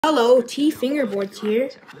Hello, T Fingerboards here.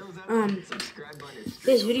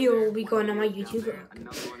 This video will be going on my YouTube.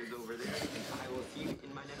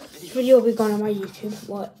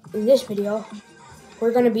 Well, in this video,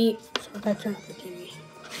 we're gonna be. Sorry, I turn off the TV.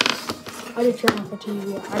 I did turn off the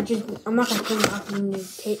TV. I'm not gonna turn it off and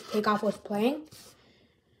take off what's playing.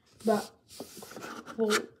 But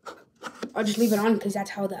I'll just leave it on because that's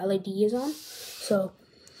how the LED is on. So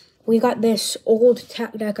we got this old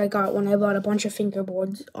tech deck I got when I bought a bunch of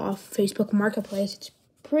fingerboards off Facebook Marketplace. It's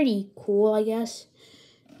pretty cool, I guess.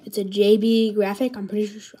 It's a JB Graphic. I'm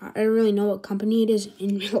pretty sure. I don't really know what company it is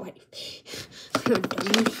in real life. But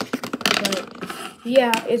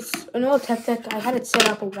yeah, it's an old tech deck. I had it set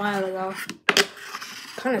up a while ago.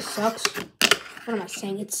 Kind of sucks. What am I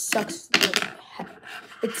saying? It sucks.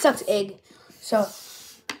 It sucks egg. So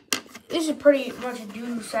this is pretty much a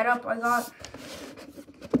doo-doo setup I got.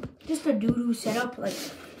 Just a doo-doo setup, like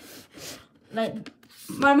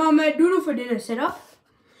my mom made doo-doo for dinner setup.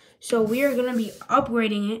 So we are gonna be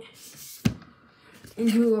upgrading it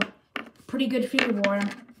into a pretty good fingerboard.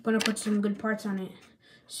 I'm gonna put some good parts on it.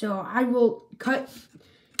 So I will cut.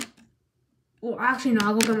 Well, actually, no,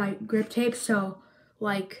 I'll go get my grip tape. So,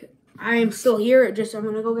 like, I am still here. I'm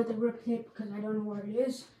gonna go get the grip tape because I don't know where it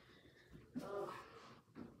is.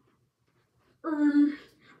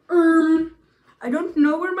 I don't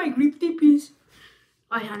know where my grip tape is.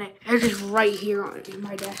 I found it. It's just right here on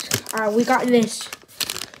my desk. Alright, we got this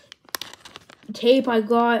tape I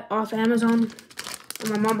got off Amazon. And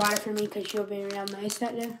my mom bought it for me because she was being real nice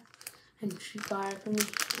that day. And she got it for me.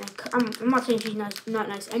 I'm not saying she's not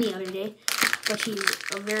nice any other day, but she's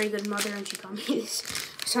a very good mother and she got me this.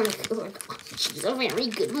 I sound like she's a very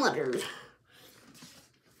good mother.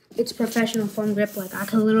 It's professional foam grip. Like, I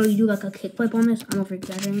can literally do like a kickflip on this. I'm over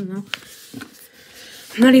exaggerating, you know.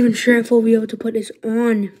 I'm not even sure if we'll be able to put this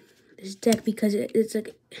on this deck because it's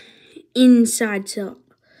like inside. So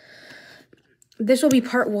this will be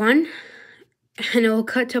part 1, and it will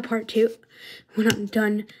cut to part 2 when I'm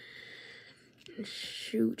done.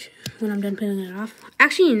 When I'm done peeling it off.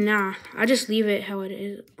 Actually, nah. I'll just leave it how it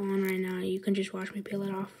is on right now. You can just watch me peel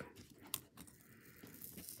it off.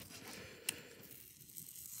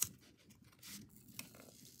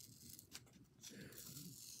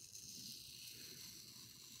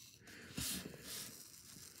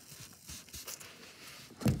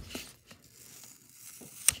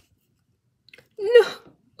 No.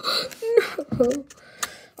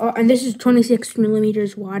 Oh, and this is 26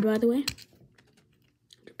 millimeters wide, by the way.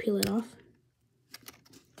 To peel it off.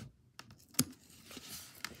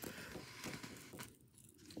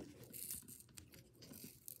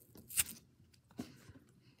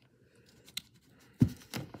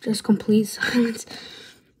 Just complete silence.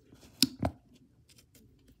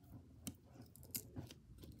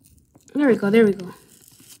 There we go.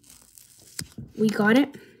 We got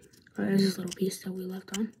it. Oh, there's this little piece that we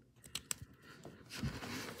left on.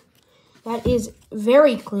 That is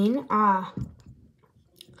very clean. I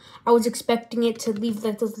was expecting it to leave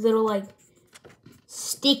like those little like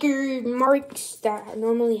sticker marks that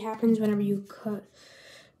normally happens whenever you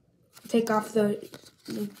take off the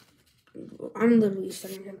I'm literally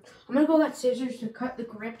studying him. I'm gonna go get scissors to cut the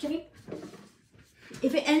grip tape.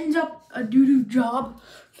 If it ends up a doo-doo job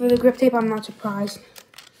for the grip tape, I'm not surprised.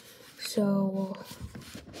 So we'll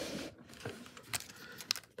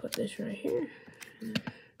put this right here.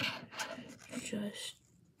 Just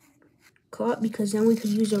cut, because then we could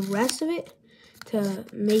use the rest of it to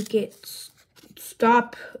make it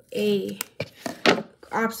stop a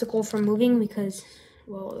obstacle from moving, because,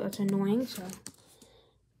 well, that's annoying. So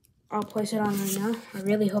I'll place it on right now. I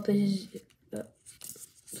really hope this is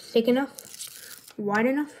thick enough, wide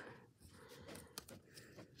enough.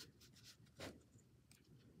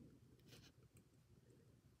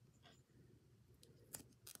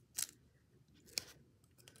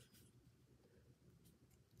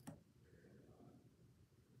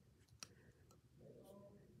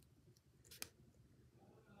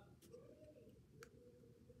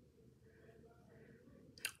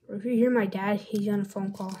 Or if you hear my dad, he's on a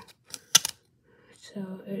phone call.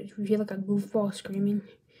 So if you hear like a goofball screaming,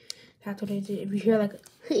 that's what it is. If you hear like,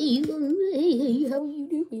 hey, how are you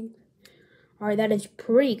doing? All right, that is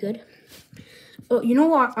pretty good. Oh, you know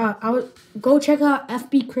what? I would go check out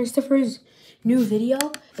FB Christopher's new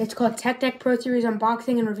video. It's called Tech Deck Pro Series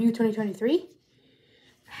Unboxing and Review 2023.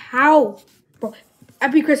 Bro,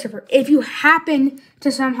 FB Christopher, if you happen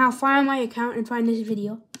to somehow find my account and find this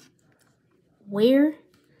video, where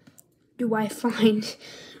do I find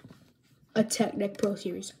a Tech Deck Pro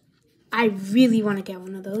Series? I really want to get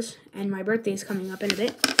one of those, and my birthday is coming up in a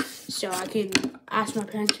bit, so I can ask my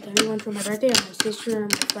parents to get me one for my birthday, or my sister or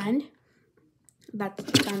my friend. That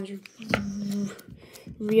sounds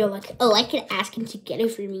real like, oh, I could ask him to get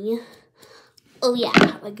it for me. Oh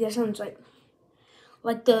yeah, like that sounds like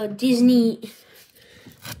the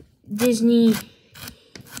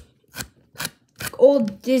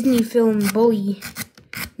old Disney film bully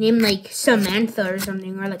named like Samantha or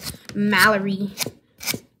something, or like Mallory.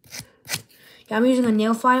 Yeah, I'm using a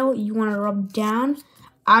nail file. You want to rub down.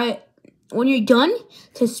 When you're done,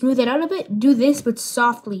 to smooth it out a bit, do this, but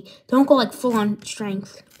softly. Don't go like full on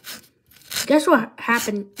strength. Guess what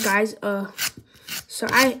happened, guys? So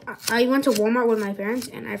I went to Walmart with my parents,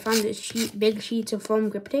 and I found this big sheets of foam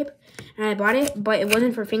grip tape, and I bought it, but it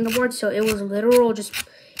wasn't for fingerboards, so it was literal just,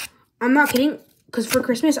 I'm not kidding, because for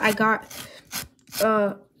Christmas, I got,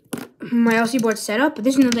 my LC board setup, but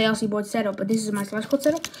this is not the LC board setup, but this is my slash code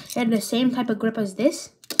setup. It had the same type of grip as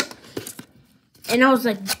this. And I was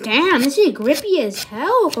like, damn, this is grippy as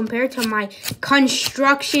hell compared to my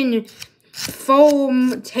construction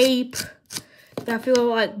foam tape that feel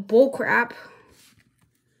like bull crap.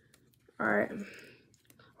 Alright.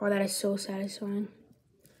 Oh, that is so satisfying.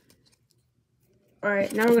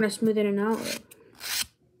 Alright, now we're going to smooth it out.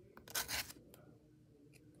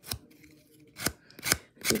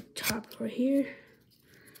 The top right here.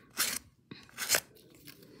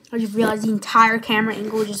 I just realized the entire camera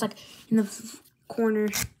angle is just like in the corner.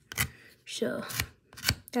 So,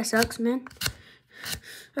 that sucks, man.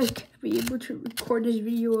 I can't be able to record this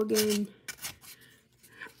video again.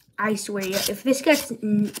 I swear, yeah, if this gets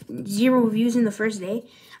 0 views in the first day,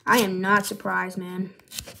 I am not surprised, man.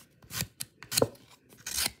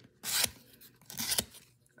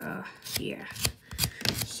 Yeah.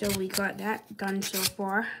 So we got that done so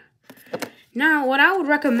far. Now, what I would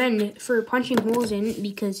recommend for punching holes in,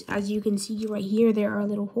 because as you can see right here, there are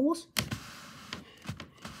little holes.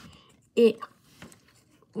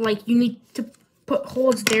 Like, you need to put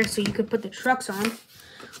holes there so you could put the trucks on.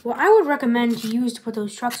 What I would recommend to use to put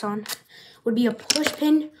those trucks on would be a push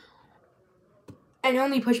pin, and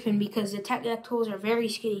only push pin, because the Tech Deck tools are very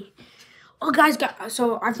skinny. Oh, guys,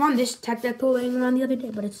 so I found this Tech Deck tool laying around the other day,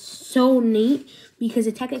 but it's so neat because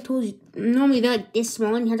the Tech Deck tools, normally they're like this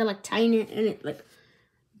small and you have to like tighten it, and it like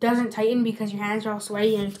doesn't tighten because your hands are all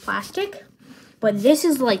sweaty and it's plastic. But this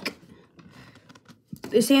is like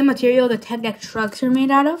the same material the Tech Deck trucks are made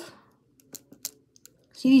out of.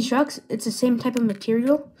 See these trucks? It's the same type of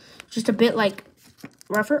material, just a bit like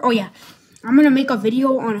rougher. Oh yeah, I'm gonna make a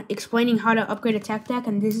video on explaining how to upgrade a Tech Deck,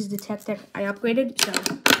 and this is the Tech Deck I upgraded. So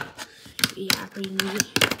yeah, pretty neat.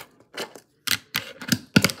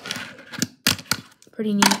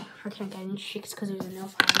 Pretty neat. I can't get any shakes because there's a nail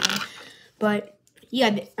file there. But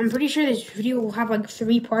yeah, I'm pretty sure this video will have like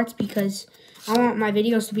 3 parts because I want my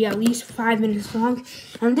videos to be at least 5 minutes long,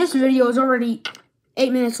 and this video is already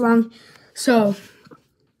 8 minutes long. So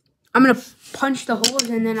I'm gonna punch the holes,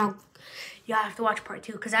 and then you'll have to watch part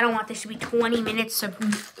 2 because I don't want this to be 20 minutes of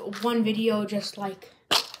one video, just like,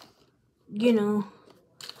 you know.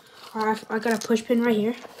 Alright, I got a push pin right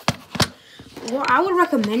here. What I would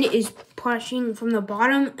recommend is pushing from the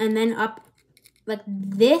bottom and then up like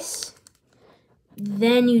this.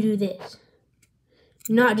 Then you do this.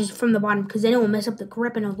 Not just from the bottom, because then it will mess up the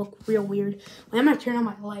grip and it'll look real weird. I'm gonna turn on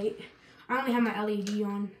my light. I only have my LED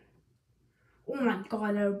on. Oh my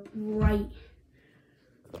god, they're bright.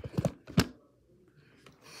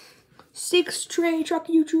 6 Trey Truck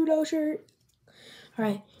You Trudeau shirt.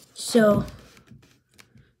 Alright, so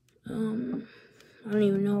I don't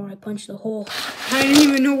even know where I punched the hole. I didn't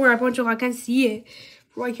even know where I punched the hole. I can't see it.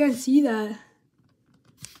 Bro, I can't see that.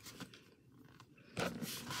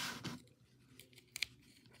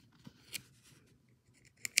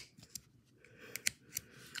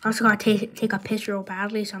 I also gotta take a piss real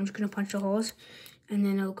badly, so I'm just gonna punch the holes, and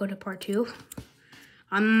then I'll go to part 2.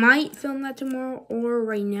 I might film that tomorrow or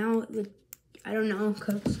right now. Like, I don't know,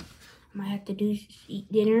 because I might have to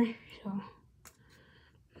eat dinner, so.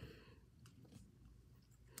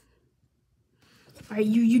 Alright,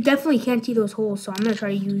 you definitely can't see those holes, so I'm gonna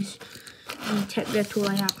try to use the Tech Deck tool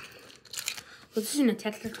I have. Well, this isn't a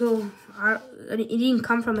Tech Deck tool. It didn't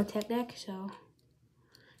come from a Tech Deck, so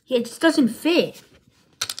yeah, it just doesn't fit.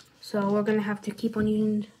 So we're gonna have to keep on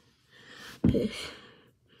using this.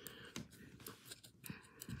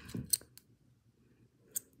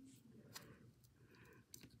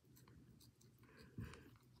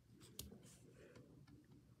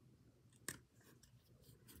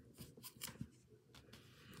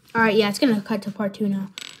 Alright, yeah, it's gonna cut to part 2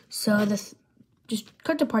 now. So just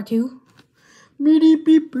cut to part 2.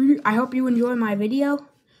 I hope you enjoy my video.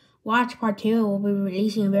 watch part 2. We'll be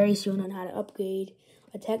releasing very soon on how to upgrade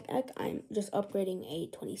a Tech Deck. I'm just upgrading a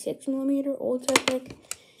 26mm old Tech Deck.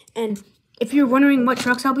 And if you're wondering what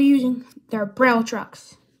trucks I'll be using, they're Braille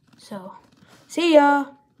trucks. So, see ya.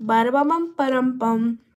 Ba-da-bum-bum-ba-dum-bum.